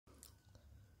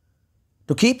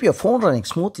To keep your phone running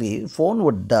smoothly, phone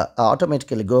would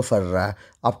automatically go for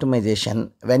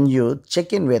optimization when you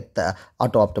check in with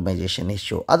auto optimization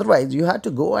issue. Otherwise, you have to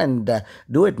go and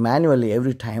do it manually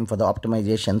every time for the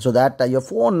optimization, so that your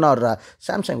phone or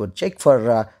Samsung would check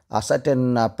for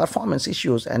certain performance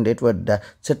issues, and it would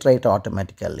set right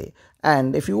automatically.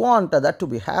 And if you want that to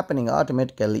be happening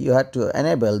automatically, you have to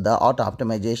enable the auto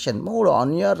optimization mode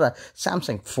on your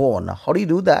Samsung phone. How do you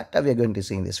do that? We are going to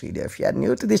see in this video. If you are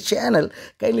new to this channel,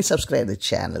 kindly subscribe the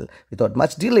channel. Without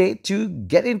much delay, to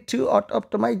get into auto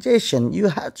optimization, you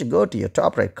have to go to your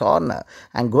top right corner,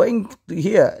 and going to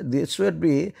here, this would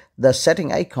be the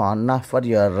setting icon for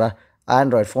your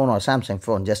Android phone or Samsung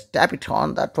phone. Just tap it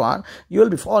on that one. You will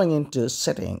be falling into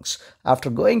settings. After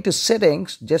going to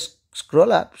settings, just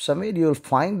scroll up. Somewhere you will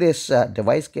find this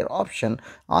device care option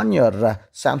on your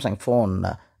Samsung phone,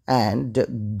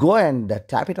 and go and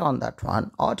tap it on that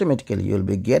one. Automatically you will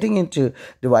be getting into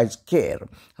device care.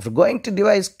 After going to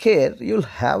device care, you'll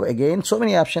have again so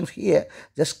many options here.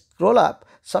 Just scroll up.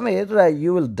 Somewhere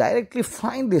you will directly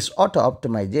find this auto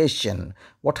optimization.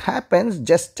 What happens,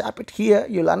 just tap it here,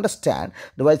 you'll understand.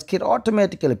 Device care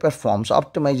automatically performs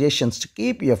optimizations to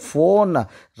keep your phone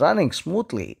running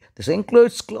smoothly. This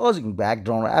includes closing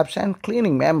background apps and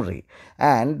cleaning memory,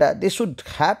 and this would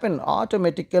happen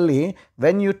automatically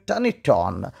when you turn it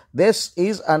on. This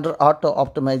is under auto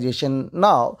optimization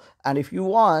now, and if you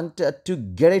want to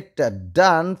get it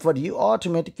done for you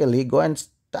automatically, go and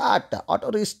start auto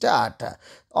restart.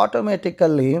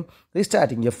 Automatically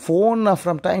restarting your phone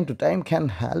from time to time can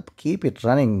help keep it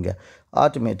running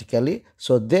automatically.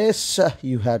 So this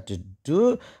you have to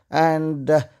do. And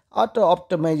auto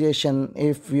optimization,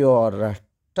 if you're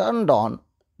turned on,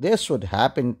 this would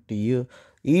happen to you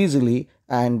easily,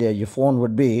 and your phone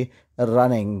would be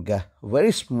running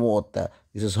very smooth.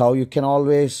 This is how you can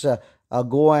always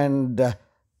go and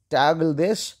toggle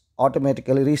this.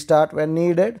 Automatically restart when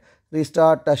needed.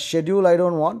 Restart schedule I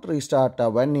don't want. Restart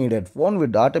when needed. Phone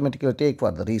would automatically take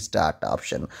for the restart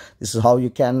option. This is how you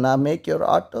can make your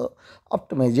auto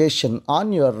optimization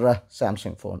on your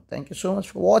Samsung phone. Thank you so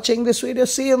much for watching this video.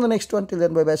 See you in the next one. Till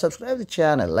then, bye bye. Subscribe the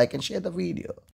channel, like and share the video.